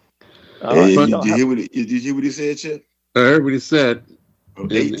right. Hey, did you hear what he said, Chip? I heard what he said.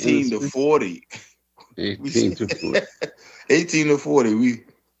 From 18 to 40. 18 to 40. 18 to 40. We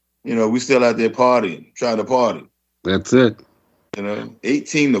still out there partying, trying to party. That's it.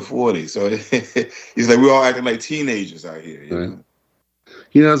 18 to 40. So he's like, we're all acting like teenagers out here. You know?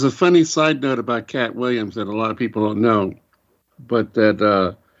 There's a funny side note about Cat Williams that a lot of people don't know, but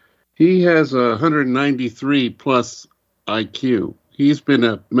that he has a 193 plus IQ. He's been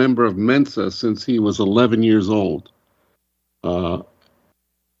a member of Mensa since he was 11 years old.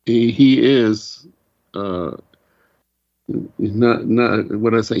 He is not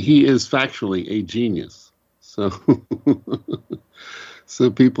what I say. He is factually a genius. So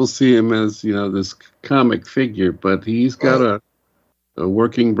so people see him as this comic figure, but he's got a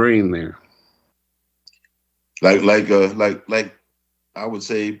working brain there. Like I would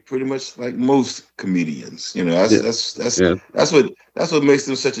say pretty much like most comedians. That's what makes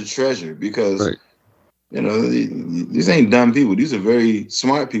them such a treasure, because these ain't dumb people. These are very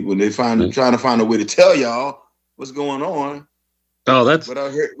smart people, and they trying to find a way to tell y'all what's going on. Oh, that's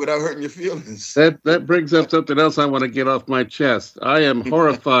without hurting your feelings. That brings up something else I want to get off my chest. I am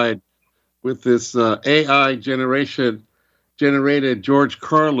horrified with this AI generated George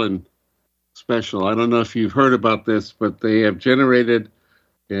Carlin special. I don't know if you've heard about this, but they have generated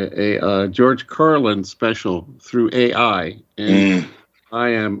a George Carlin special through AI, and I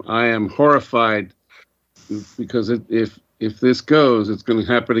am horrified because if this goes, it's going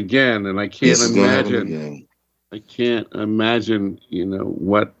to happen again, and I can't imagine. I can't imagine,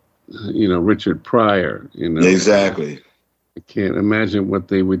 what, Richard Pryor, Exactly. I can't imagine what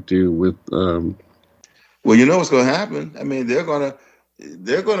they would do with. Well, you know what's going to happen. I mean, they're gonna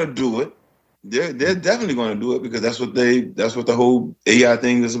do it. They're definitely going to do it, because that's what the whole AI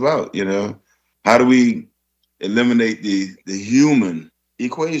thing is about. How do we eliminate the human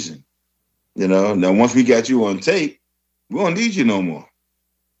equation? Now once we got you on tape, we won't need you no more.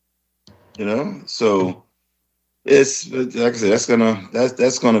 So. It's like I said,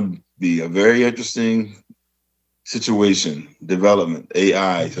 that's gonna be a very interesting situation, development,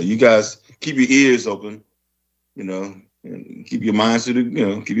 AI. So you guys keep your ears open, and keep your minds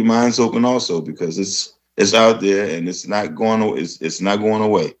keep your minds open also, because it's out there and it's not going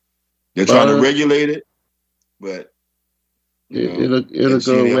away. They're trying to regulate it, but it'll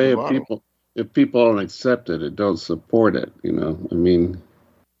go away if people don't accept it and don't support it. I mean.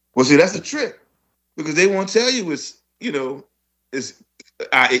 Well, see, that's the trick. Because they won't tell you it's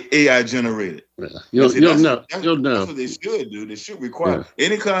AI generated. Yeah. You'll know. That's what they should do. They should require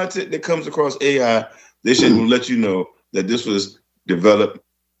any content that comes across AI. They should let you know that this was developed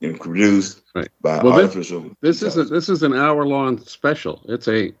and produced by artificial. This is an hour-long special. It's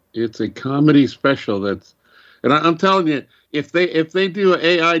a comedy special and I'm telling you, if they do an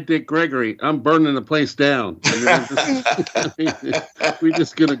AI Dick Gregory, I'm burning the place down. We're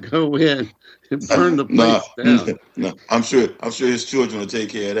just gonna go in and burn the place down. No, I'm sure his children will take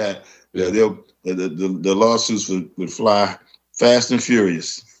care of that. Yeah, the lawsuits would fly fast and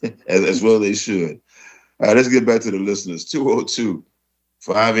furious, as well they should. All right, let's get back to the listeners.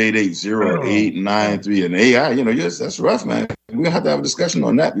 202-588-0893. And AI, that's rough, man. We're gonna have to have a discussion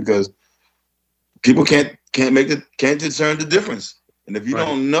on that, because people can't discern the difference. And if you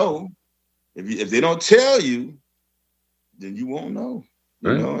don't know, if they don't tell you, then you won't know.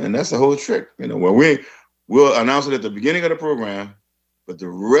 And that's the whole trick. We'll announce it at the beginning of the program, but the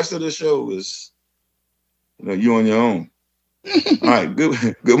rest of the show is, you on your own. All right.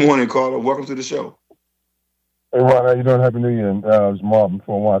 Good morning, caller. Welcome to the show. Hey, Ron, how you doing? Happy New Year. It's Marvin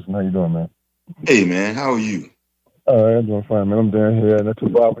from Washington. How you doing, man? Hey, man. How are you? I'm doing fine, man. I'm down here not too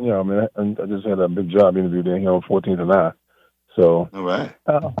far from y'all, man. I just had a big job interview down here on 14th and 9. So. All right.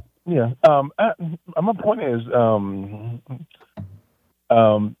 My point is,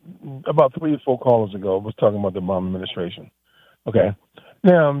 about 3 or 4 callers ago, I was talking about the Obama administration. Okay.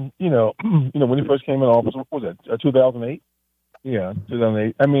 Now, when he first came in office, what was it, 2008? Yeah,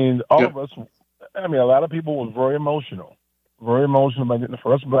 2008. I mean, all of us, a lot of people were very emotional about getting the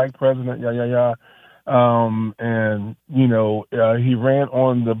first black president, and, he ran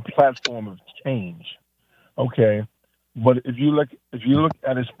on the platform of change. Okay. But if you look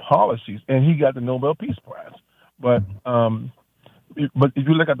at his policies, and he got the Nobel Peace Prize, but if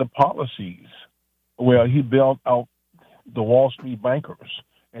you look at the policies, where he bailed out the Wall Street bankers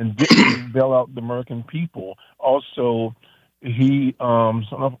and didn't bail out the American people. Also, he on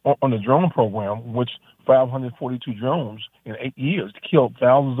the drone program, which 542 drones in 8 years killed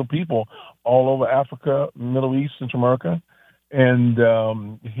thousands of people all over Africa, Middle East, Central America, and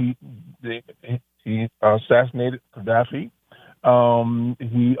he assassinated Gaddafi.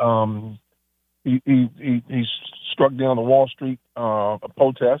 He struck down the Wall Street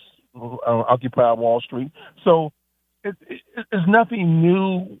protests, Occupy Wall Street. So it's nothing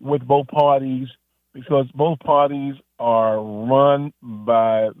new with both parties, because both parties are run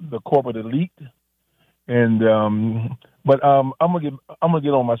by the corporate elite. And but I'm gonna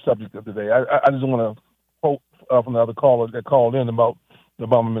get on my subject of today. I just want to quote from the other caller that called in about the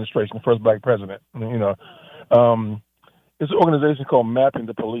Obama administration, the first black president. It's an organization called Mapping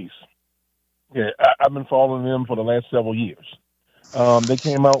the Police. Yeah, I've been following them for the last several years. They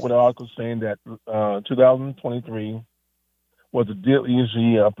came out with an article saying that 2023 was the deadliest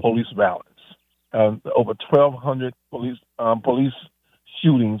year of police violence. Over 1,200 police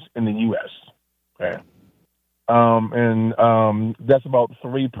shootings in the U.S. Okay, and that's about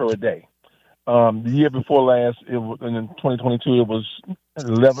 3 per day. The year before last, in 2022, it was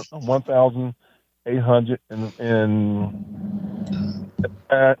 1,800 and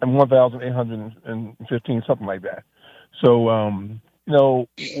 1,815, something like that. So,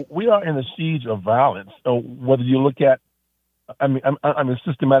 we are in a siege of violence. So whether you look at,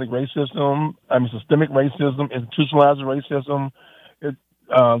 systematic racism, systemic racism, institutionalized racism,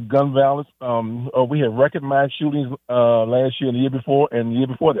 gun violence. We had record mass shootings last year and the year before, and the year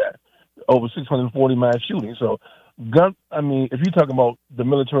before that, over 640 mass shootings. So, if you talk about the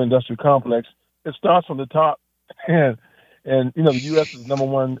military-industrial complex, it starts from the top, and the U.S. is number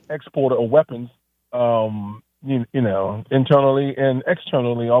one exporter of weapons, internally and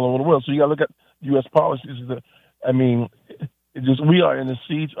externally all over the world. So you got to look at U.S. policies. We are in a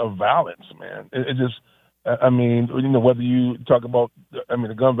siege of violence, man. Whether you talk about,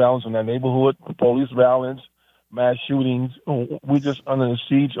 the gun violence in our neighborhood, police violence, mass shootings, we're just under a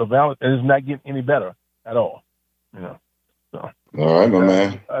siege of violence, and it's not getting any better at all. So, all right, my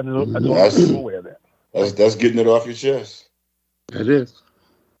man. I don't I'm aware of that. That's getting it off your chest. It is.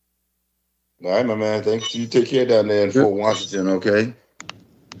 All right, my man. Thanks. You take care down there in Fort Washington, okay?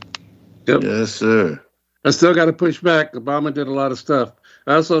 Yep. Yes, sir. I still got to push back. Obama did a lot of stuff.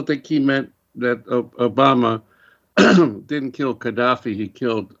 I also think he meant that Obama didn't kill Gaddafi. He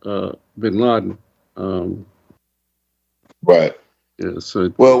killed bin Laden. Right. Yeah. So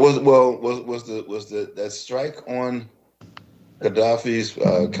was that strike on Gaddafi's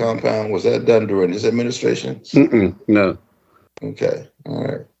compound, was that done during his administration? No. Okay. All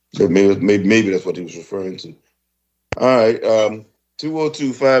right. So maybe that's what he was referring to. All right.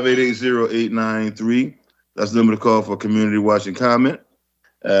 202-588-0893. That's the number to call for community watch and comment.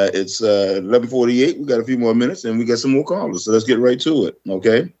 It's 11:48. We got a few more minutes, and we got some more callers. So let's get right to it.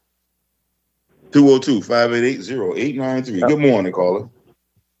 Okay. 202-588-0893. Good morning, caller.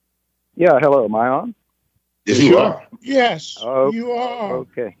 Yeah. Hello. Am I on? Yes, you are. Yes, you are.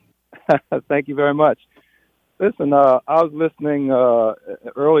 Okay. Thank you very much. Listen, I was listening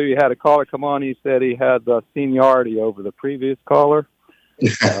earlier. You had a caller come on. He said he had seniority over the previous caller.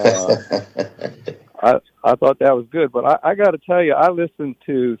 I thought that was good, but I got to tell you, I listen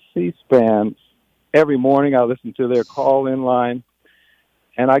to C-SPAN every morning. I listen to their call-in line,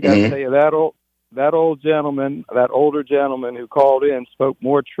 and I got to tell you, that older gentleman who called in spoke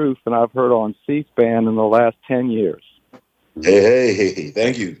more truth than I've heard on C-SPAN in the last 10 years. Hey,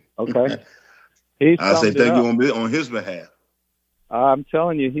 thank you. Okay. I say thank you on his behalf. I'm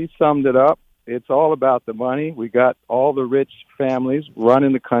telling you, he summed it up. It's all about the money. We got all the rich families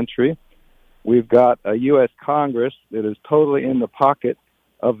running the country. We've got a U.S. Congress that is totally in the pocket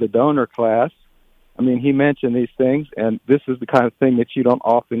of the donor class. He mentioned these things, and this is the kind of thing that you don't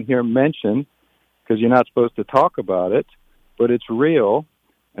often hear mentioned because you're not supposed to talk about it, but it's real,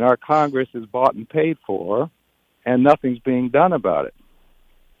 and our Congress is bought and paid for, and nothing's being done about it.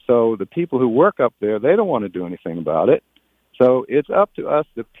 So the people who work up there, they don't want to do anything about it. So it's up to us,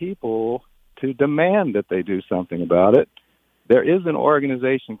 the people, to demand that they do something about it. There is an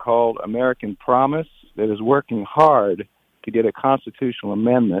organization called American Promise that is working hard to get a constitutional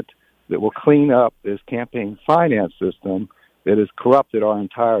amendment that will clean up this campaign finance system that has corrupted our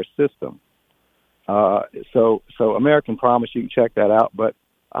entire system. So American Promise, you can check that out. But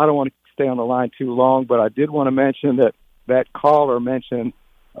I don't want to stay on the line too long, but I did want to mention that caller mentioned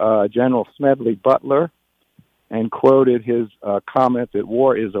General Smedley Butler and quoted his comment that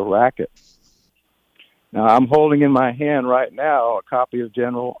war is a racket. Now, I'm holding in my hand right now a copy of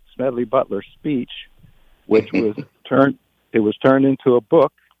General Smedley Butler's speech, which was turned into a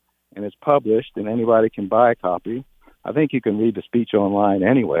book, and it's published, and anybody can buy a copy. I think you can read the speech online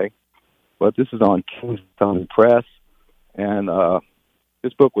anyway, but this is on Kingston Press, and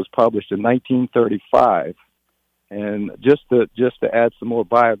this book was published in 1935. And just to add some more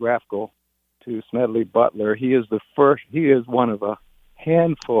biographical to Smedley Butler, he is one of a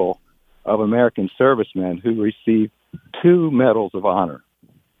handful of American servicemen who received 2 Medals of Honor.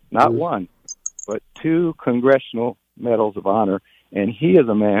 Not one, but 2 Congressional Medals of Honor. And he is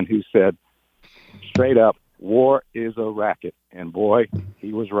a man who said straight up, war is a racket. And boy,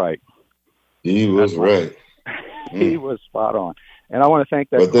 he was right. He was right. He was spot on. And I want to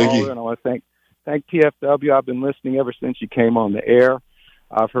thank that caller, and I want to thank PFW. I've been listening ever since you came on the air.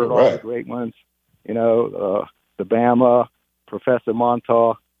 I've heard all the great ones, the Bama, Professor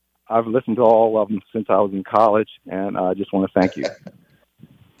Montaugh. I've listened to all of them since I was in college, and I just want to thank you.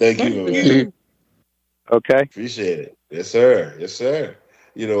 Thank you. Okay. Appreciate it. Yes, sir. Yes, sir.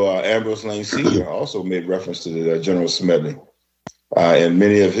 Ambrose Lane Sr. also made reference to the General Smedley in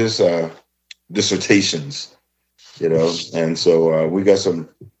many of his dissertations, and so we got some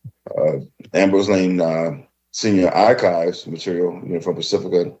Ambrose Lane Senior archives material from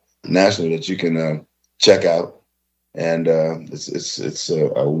Pacifica National that you can check out. And it's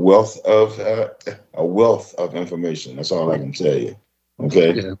a wealth of information. That's all I can tell you.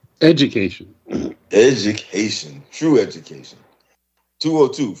 Okay. Yeah. Education. True education.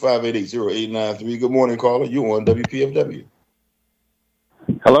 202-588-0893. Good morning, caller. You on WPFW?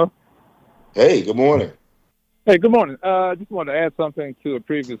 Hello. Hey. Good morning. Hey. Good morning. I just wanted to add something to a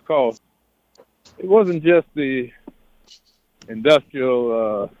previous call. It wasn't just the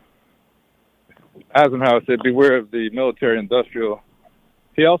industrial. Eisenhower said, beware of the military-industrial.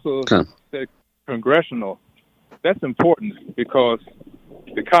 He also said congressional. That's important because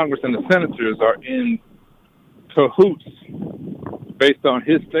the Congress and the senators are in cahoots based on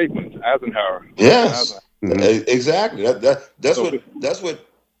his statements, Eisenhower. Yes, exactly. That's what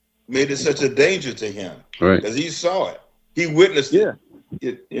made it such a danger to him. Right. Because he saw it. He witnessed it.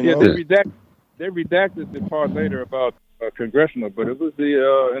 They redacted the part later about congressional, but it was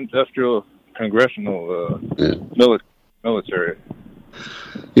the industrial congressional military.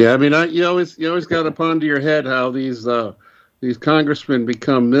 Yeah, I mean, you always got to ponder your head how these congressmen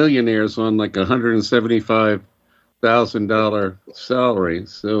become millionaires on like $175,000 salary.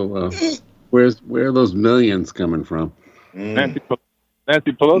 So where are those millions coming from? Nancy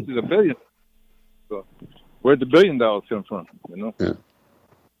Pelosi's a billion. So where'd the $1 billion come from? Yeah.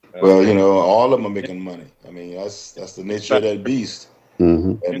 Well, all of them are making money. I mean, that's the nature of that beast.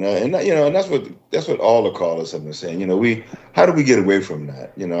 Mm-hmm. And that's what all the callers have been saying. How do we get away from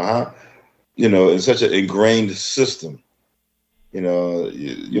that? In such an ingrained system,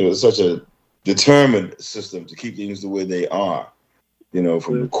 such a determined system to keep things the way they are.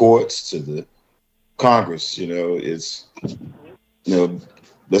 From the courts to the Congress. Let's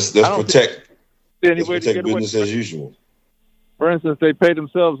protect business as usual. For instance, they pay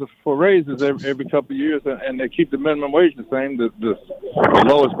themselves for raises every couple of years, and they keep the minimum wage the same, the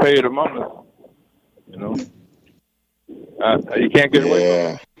lowest paid among us. You can't get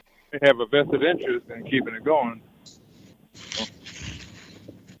away from it. They have a vested interest in keeping it going.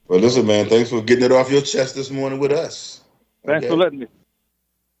 Well, listen, man, thanks for getting it off your chest this morning with us. Thanks for letting me.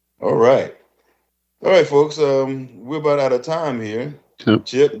 All right, folks. We're about out of time here.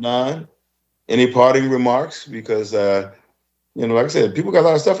 Chip, Don, any parting remarks? Because like I said, people got a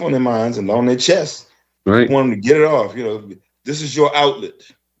lot of stuff on their minds and on their chests. Right. You want them to get it off. This is your outlet.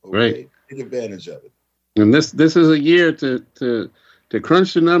 Okay? Right. Take advantage of it. And this is a year to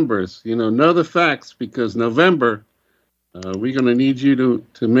crunch the numbers. Know the facts, because November we're going to need you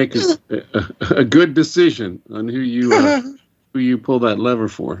to make a good decision on who you pull that lever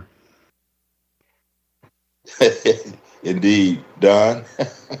for. Indeed, Don.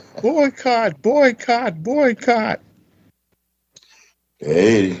 Boycott.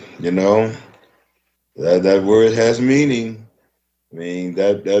 Hey, that word has meaning. I mean,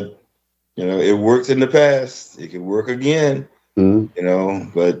 that it worked in the past. It can work again.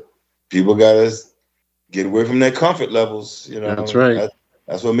 Mm-hmm. But people got to get away from their comfort levels. That's right.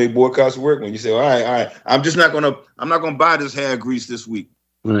 That's what make boycotts work. When you say, all right, I'm not gonna buy this hair grease this week.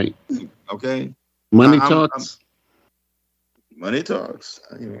 Right. Okay. Money talks. Money talks.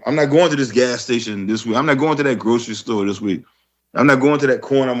 I'm not going to this gas station this week. I'm not going to that grocery store this week. I'm not going to that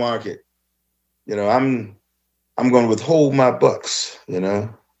corner market. I'm going to withhold my bucks.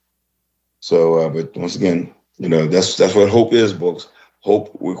 So, but once again, that's what hope is, folks.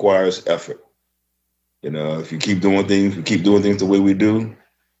 Hope requires effort. If you keep doing things the way we do,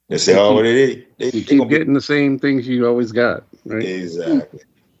 they say, they keep getting the same things you always got, right?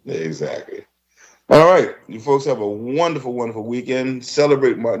 Exactly. All right, you folks have a wonderful, wonderful weekend.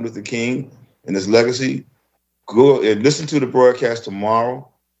 Celebrate Martin Luther King and his legacy. Go and listen to the broadcast tomorrow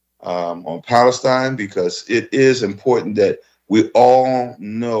on Palestine, because it is important that we all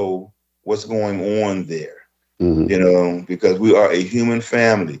know what's going on there. Because we are a human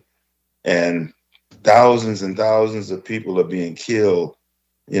family, and thousands of people are being killed,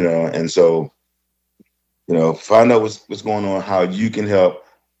 and so, find out what's going on, how you can help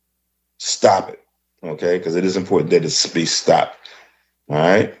stop it, okay? Because it is important that it be stopped. All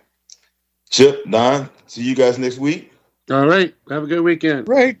right. Chip, Don, see you guys next week. All right. Have a good weekend.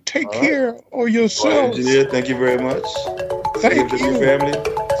 Right. Take care of yourselves. Engineer, thank you very much. Thank you. Family.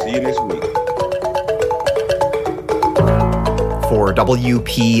 See you next week. For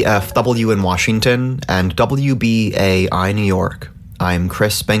WPFW in Washington and WBAI New York, I'm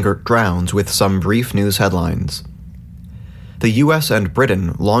Chris Bangert-Drowns with some brief news headlines. The U.S. and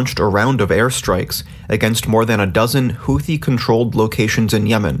Britain launched a round of airstrikes against more than a dozen Houthi-controlled locations in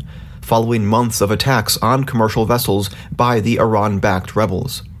Yemen, following months of attacks on commercial vessels by the Iran-backed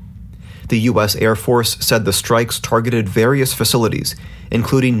rebels. The U.S. Air Force said the strikes targeted various facilities,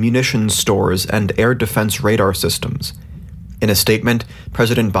 including munitions stores and air defense radar systems. In a statement,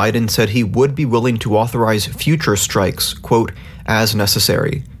 President Biden said he would be willing to authorize future strikes, quote, as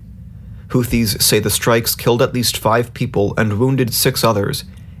necessary. Houthis say the strikes killed at least 5 people and wounded 6 others,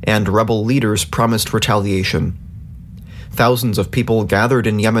 and rebel leaders promised retaliation. Thousands of people gathered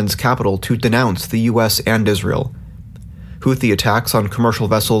in Yemen's capital to denounce the U.S. and Israel. Houthi attacks on commercial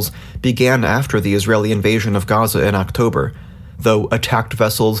vessels began after the Israeli invasion of Gaza in October, though attacked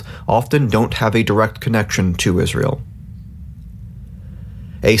vessels often don't have a direct connection to Israel.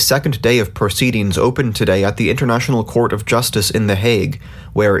 A second day of proceedings opened today at the International Court of Justice in The Hague,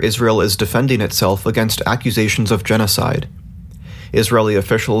 where Israel is defending itself against accusations of genocide. Israeli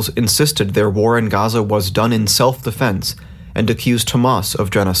officials insisted their war in Gaza was done in self-defense and accused Hamas of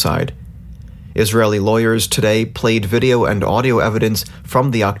genocide. Israeli lawyers today played video and audio evidence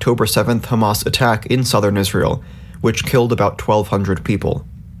from the October 7th Hamas attack in southern Israel, which killed about 1,200 people.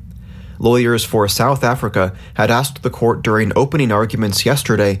 Lawyers for South Africa had asked the court during opening arguments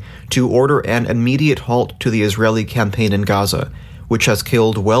yesterday to order an immediate halt to the Israeli campaign in Gaza, which has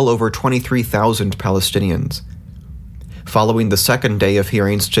killed well over 23,000 Palestinians. Following the second day of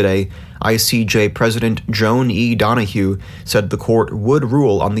hearings today, ICJ President Joan E. Donoghue said the court would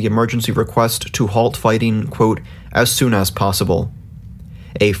rule on the emergency request to halt fighting, quote, as soon as possible.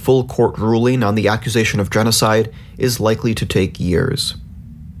 A full court ruling on the accusation of genocide is likely to take years.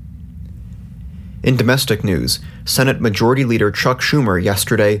 In domestic news, Senate Majority Leader Chuck Schumer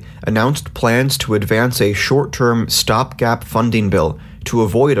yesterday announced plans to advance a short-term stopgap funding bill to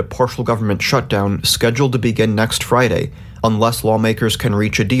avoid a partial government shutdown scheduled to begin next Friday, unless lawmakers can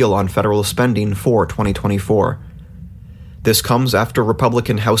reach a deal on federal spending for 2024. This comes after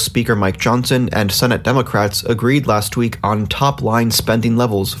Republican House Speaker Mike Johnson and Senate Democrats agreed last week on top-line spending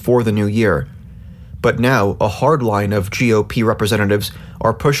levels for the new year. But now, a hard line of GOP representatives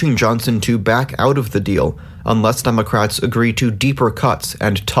are pushing Johnson to back out of the deal unless Democrats agree to deeper cuts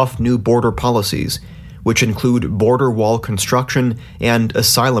and tough new border policies, which include border wall construction and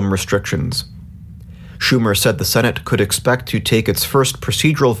asylum restrictions. Schumer said the Senate could expect to take its first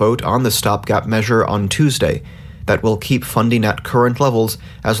procedural vote on the stopgap measure on Tuesday that will keep funding at current levels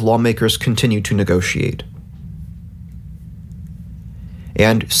as lawmakers continue to negotiate.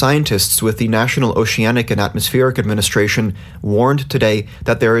 And scientists with the National Oceanic and Atmospheric Administration warned today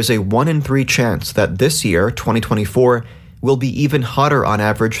that there is a 1 in 3 chance that this year, 2024, will be even hotter on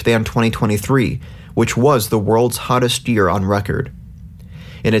average than 2023, which was the world's hottest year on record.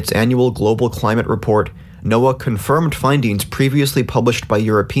 In its annual global climate report, NOAA confirmed findings previously published by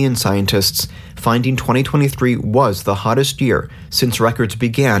European scientists, finding 2023 was the hottest year since records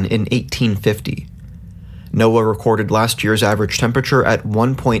began in 1850. NOAA recorded last year's average temperature at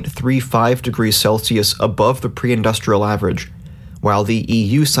 1.35 degrees Celsius above the pre-industrial average, while the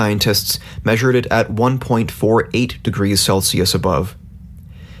EU scientists measured it at 1.48 degrees Celsius above.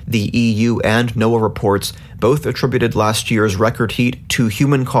 The EU and NOAA reports both attributed last year's record heat to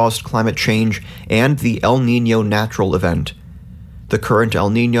human-caused climate change and the El Niño natural event. The current El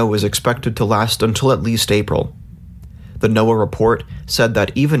Niño is expected to last until at least April. The NOAA report said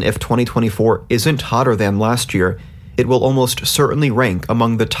that even if 2024 isn't hotter than last year, it will almost certainly rank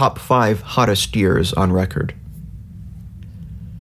among the top 5 hottest years on record.